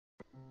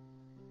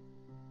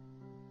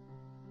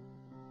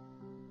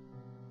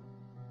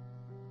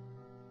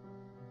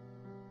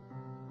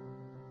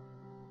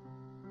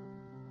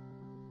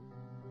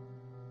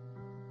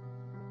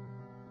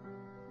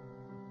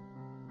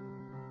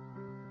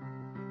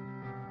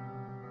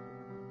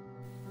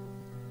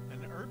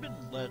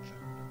legend,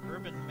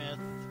 urban myth,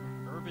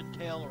 urban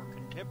tale, or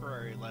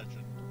contemporary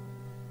legend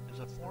is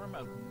a form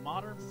of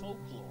modern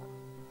folklore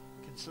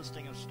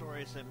consisting of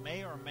stories that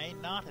may or may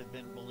not have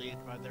been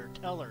believed by their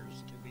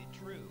tellers to be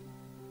true.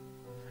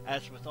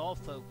 As with all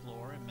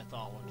folklore and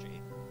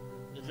mythology,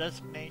 the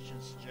designation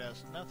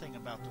suggests nothing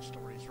about the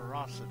story's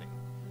veracity,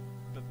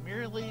 but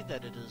merely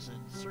that it is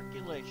in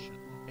circulation,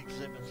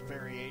 exhibits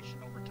variation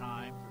over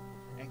time,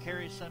 and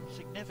carries some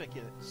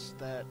significance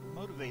that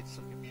motivates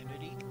the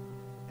community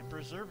in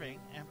preserving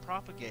and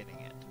propagating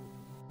it.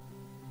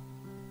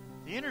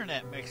 The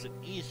internet makes it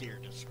easier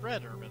to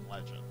spread urban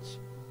legends,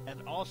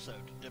 and also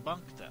to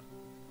debunk them.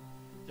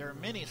 There are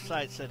many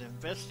sites that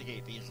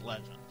investigate these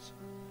legends,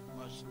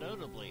 most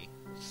notably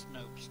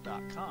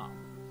Snopes.com.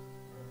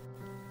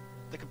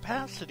 The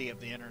capacity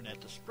of the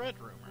internet to spread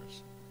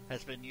rumors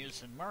has been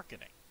used in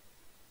marketing.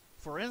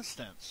 For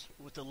instance,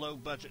 with the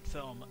low-budget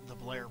film The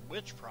Blair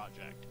Witch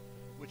Project,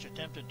 which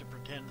attempted to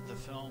pretend the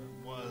film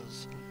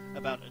was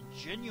about a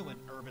genuine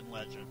urban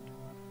legend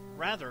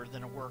rather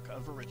than a work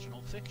of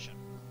original fiction.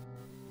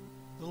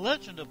 The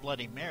legend of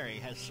Bloody Mary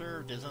has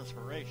served as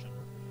inspiration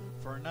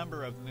for a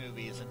number of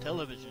movies and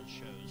television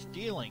shows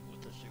dealing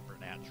with the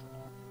supernatural.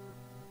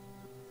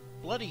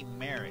 Bloody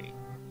Mary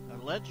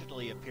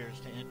allegedly appears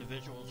to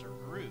individuals or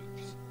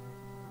groups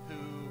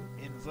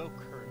who invoke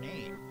her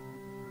name,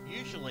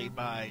 usually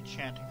by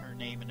chanting her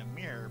name in a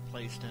mirror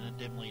placed in a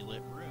dimly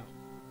lit room.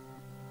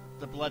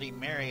 The Bloody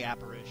Mary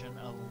apparition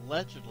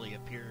allegedly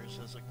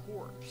appears as a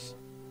corpse,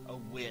 a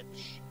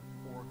witch,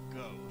 or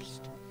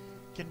ghost,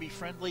 can be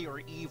friendly or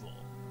evil,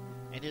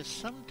 and is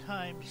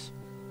sometimes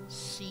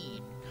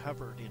seen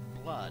covered in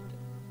blood.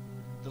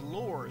 The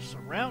lore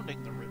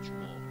surrounding the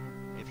ritual,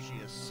 if she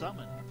is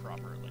summoned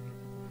properly,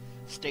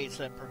 states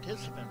that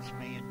participants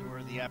may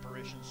endure the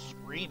apparition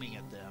screaming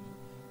at them,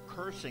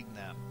 cursing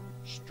them,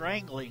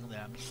 strangling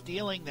them,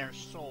 stealing their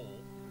soul,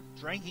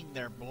 drinking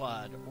their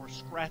blood, or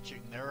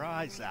scratching their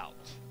eyes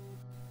out.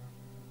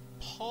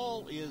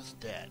 Paul is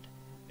Dead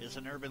is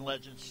an urban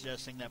legend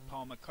suggesting that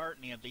Paul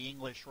McCartney of the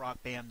English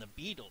rock band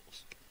The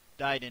Beatles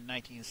died in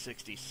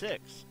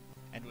 1966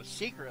 and was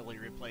secretly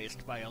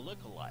replaced by a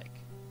look-alike.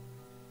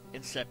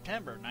 In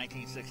September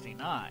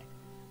 1969,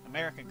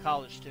 American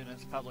college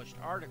students published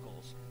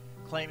articles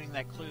claiming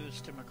that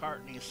clues to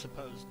McCartney's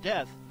supposed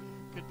death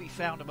could be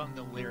found among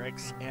the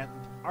lyrics and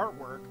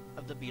artwork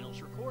of the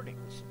Beatles'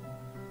 recordings.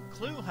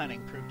 Clue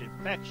hunting proved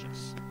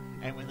infectious,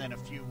 and within a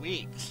few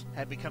weeks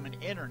had become an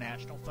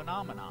international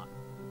phenomenon.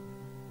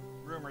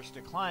 Rumors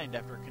declined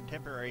after a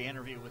contemporary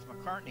interview with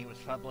McCartney was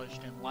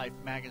published in Life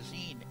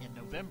magazine in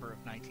November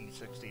of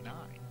 1969.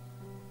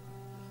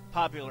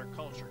 Popular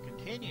culture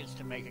continues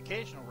to make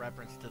occasional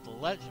reference to the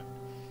legend,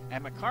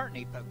 and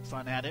McCartney poked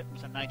fun at it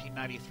with a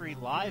 1993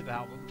 live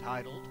album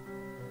titled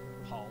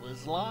Paul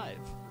is Live.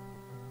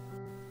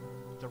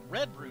 The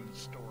Red Room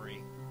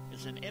story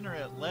is an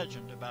internet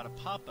legend about a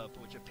pop-up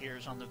which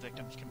appears on the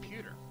victim's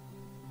computer.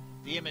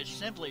 The image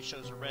simply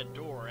shows a red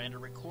door and a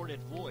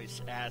recorded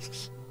voice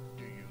asks,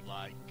 "Do you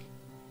like?"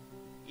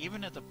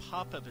 Even if the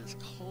pop-up is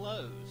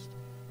closed,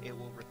 it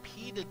will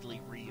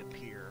repeatedly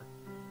reappear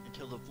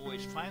until the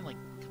voice finally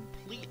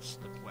completes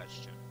the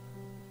question,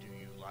 "Do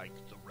you like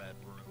the Red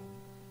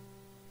Room?"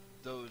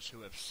 Those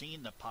who have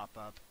seen the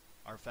pop-up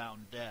are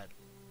found dead,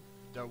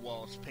 their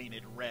walls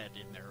painted red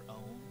in their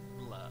own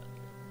blood.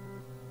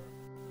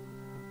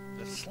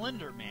 The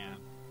Slender Man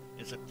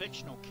is a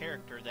fictional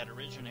character that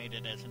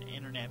originated as an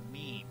internet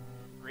meme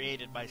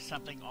created by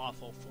Something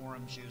Awful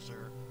forums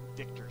user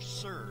Victor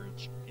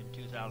Surge in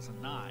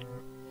 2009.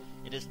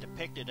 It is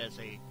depicted as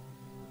a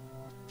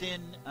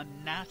thin,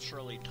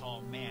 unnaturally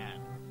tall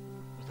man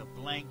with a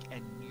blank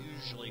and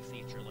usually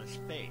featureless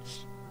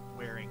face,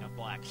 wearing a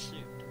black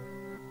suit.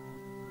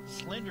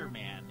 Slender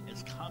Man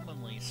is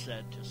commonly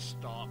said to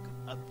stalk,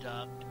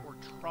 abduct, or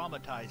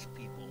traumatize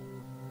people,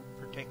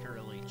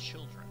 particularly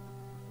children.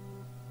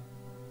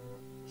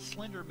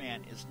 Slender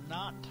Man is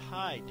not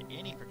tied to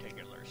any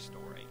particular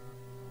story,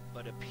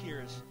 but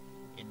appears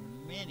in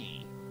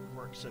many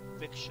works of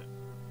fiction,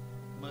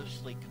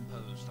 mostly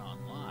composed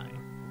online.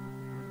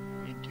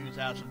 In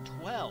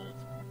 2012,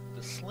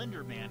 the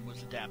Slender Man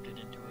was adapted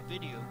into a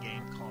video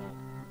game called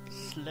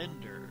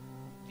Slender,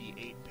 the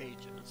 8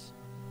 Pages.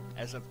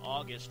 As of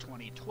August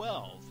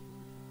 2012,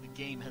 the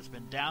game has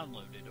been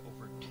downloaded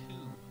over 2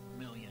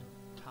 million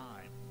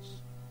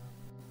times.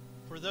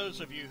 For those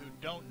of you who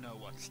don't know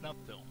what snuff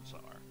films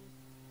are,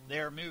 they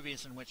are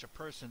movies in which a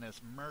person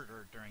is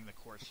murdered during the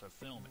course of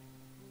filming.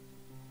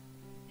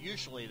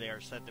 Usually they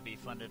are said to be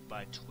funded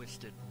by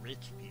twisted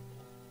rich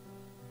people,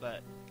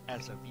 but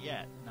as of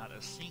yet, not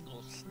a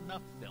single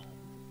snuff film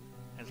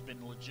has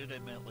been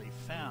legitimately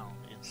found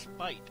in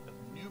spite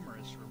of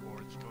numerous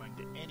rewards going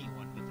to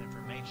anyone with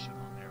information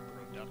on their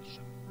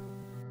production.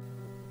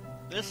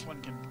 This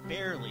one can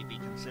barely be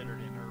considered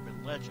an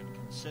urban legend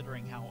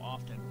considering how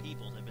often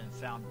people have been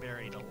found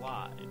buried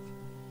alive.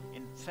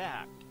 In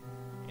fact,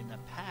 in the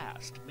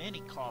past,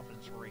 many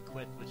coffins were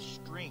equipped with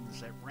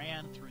strings that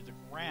ran through the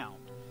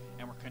ground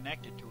and were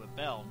connected to a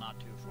bell not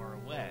too far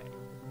away.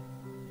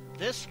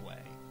 This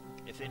way,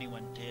 If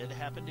anyone did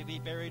happen to be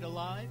buried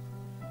alive,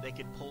 they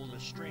could pull the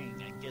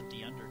string and get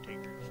the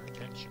Undertaker's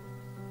attention.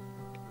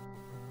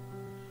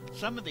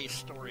 Some of these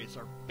stories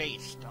are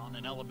based on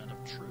an element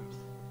of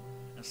truth,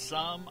 and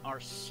some are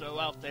so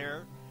out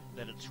there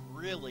that it's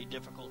really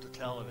difficult to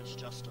tell if it's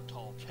just a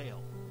tall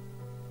tale.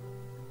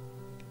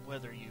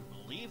 Whether you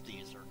believe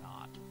these or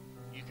not,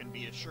 you can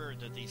be assured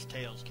that these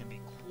tales can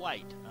be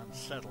quite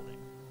unsettling.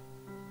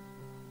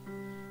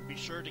 Be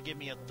sure to give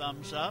me a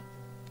thumbs up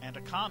and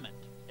a comment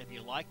if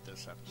you like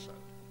this episode.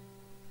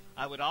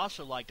 I would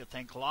also like to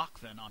thank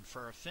Lachlan on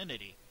Fur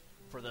Affinity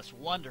for this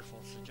wonderful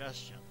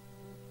suggestion.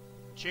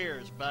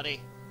 Cheers,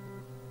 buddy.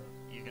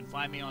 You can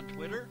find me on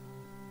Twitter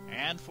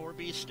and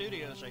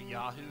fourbstudios at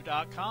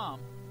yahoo.com.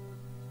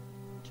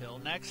 Till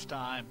next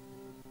time,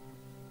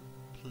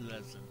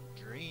 pleasant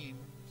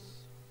dreams.